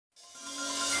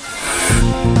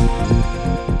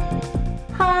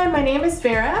Hi, my name is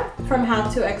Vera from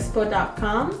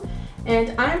howtoexpo.com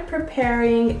and I'm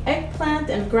preparing eggplant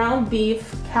and ground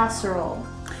beef casserole.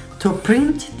 To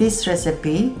print this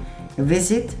recipe,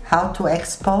 visit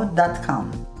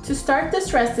howtoexpo.com. To start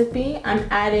this recipe, I'm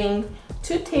adding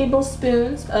 2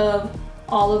 tablespoons of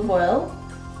olive oil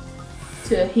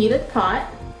to a heated pot.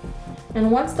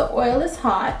 And once the oil is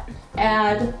hot,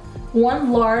 add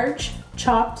 1 large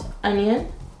chopped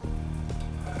onion.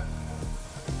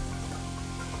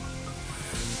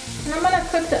 And I'm going to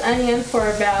cook the onion for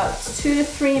about 2 to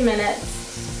 3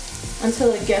 minutes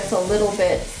until it gets a little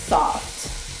bit soft.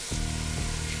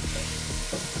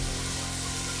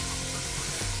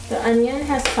 The onion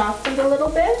has softened a little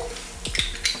bit.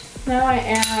 Now I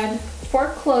add 4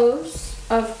 cloves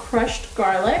of crushed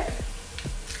garlic.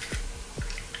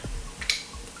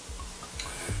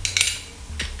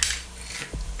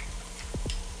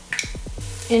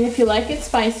 And if you like it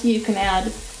spicy, you can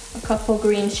add a couple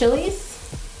green chilies.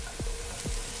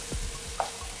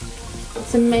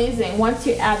 It's amazing. Once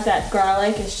you add that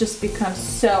garlic, it just becomes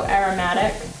so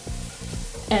aromatic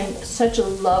and such a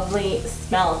lovely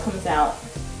smell comes out.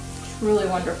 It's really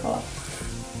wonderful.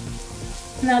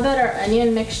 Now that our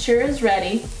onion mixture is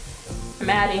ready, I'm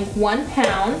adding 1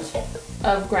 pound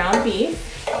of ground beef.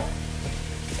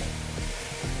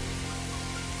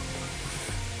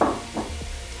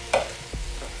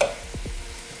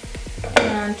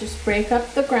 And just break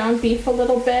up the ground beef a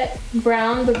little bit.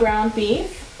 Brown the ground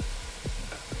beef.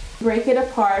 Break it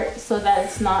apart so that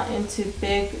it's not into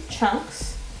big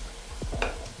chunks.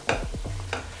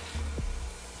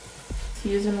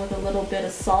 Season with a little bit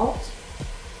of salt.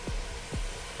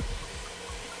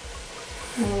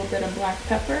 A little bit of black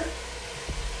pepper.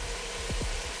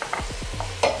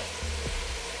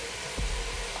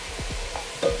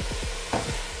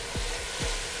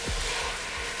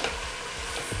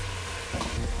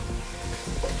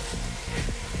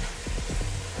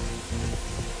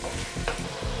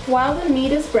 While the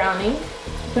meat is browning,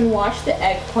 you can wash the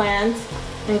eggplant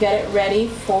and get it ready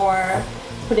for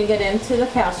putting it into the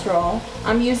casserole.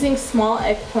 I'm using small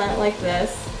eggplant like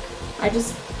this. I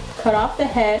just cut off the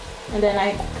head and then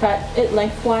I cut it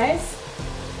lengthwise.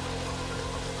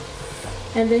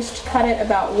 And then cut it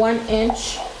about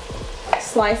 1-inch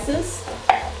slices.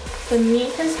 The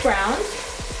meat has browned.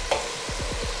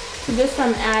 To this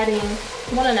I'm adding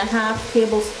 1.5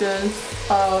 tablespoons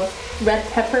of red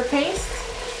pepper paste.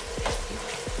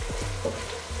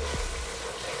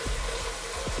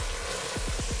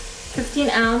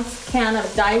 15-ounce can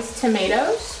of diced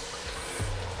tomatoes.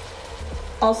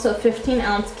 Also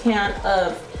 15-ounce can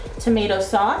of tomato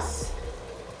sauce.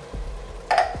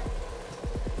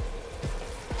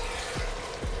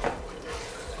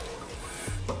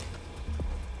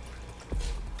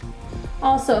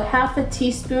 Also 1/2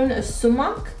 teaspoon of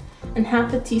sumac and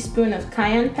 1/2 teaspoon of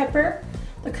cayenne pepper.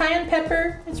 The cayenne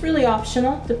pepper is really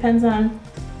optional, depends on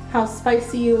how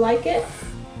spicy you like it.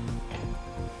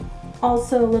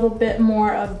 Also a little bit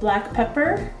more of black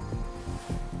pepper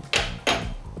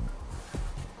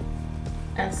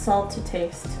and salt to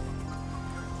taste.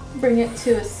 Bring it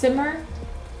to a simmer,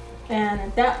 and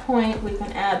at that point we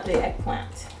can add the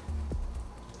eggplant.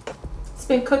 It's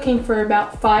been cooking for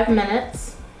about 5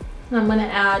 minutes. And I'm going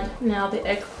to add now the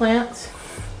eggplant.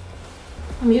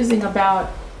 I'm using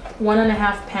about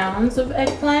 1.5 pounds of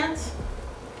eggplant.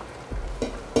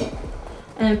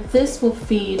 And this will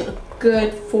feed a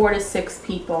good 4 to 6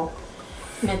 people.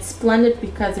 And it's splendid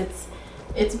because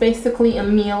it's basically a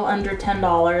meal under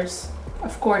 $10.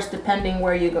 Of course, depending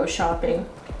where you go shopping.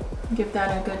 Give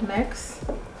that a good mix.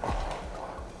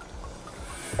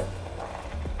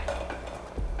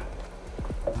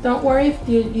 Don't worry if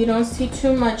you don't see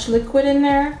too much liquid in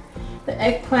there. The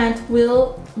eggplant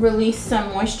will release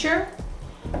some moisture.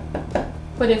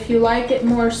 But if you like it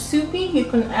more soupy, you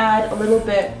can add a little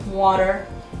bit water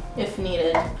if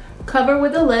needed. Cover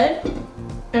with a lid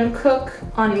and cook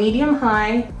on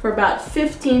medium-high for about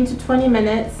 15 to 20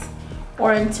 minutes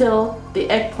or until the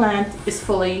eggplant is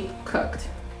fully cooked.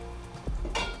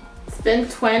 It's been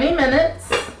 20 minutes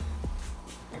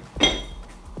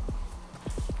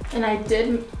and I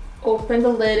did open the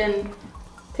lid and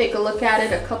take a look at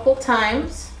it a couple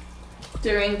times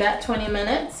during that 20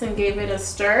 minutes and gave it a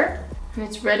stir, and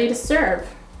it's ready to serve.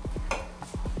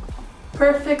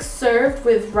 Perfect served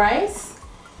with rice,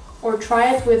 or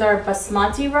try it with our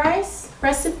basmati rice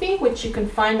recipe, which you can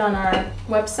find on our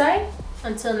website.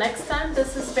 Until next time,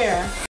 this is Vera.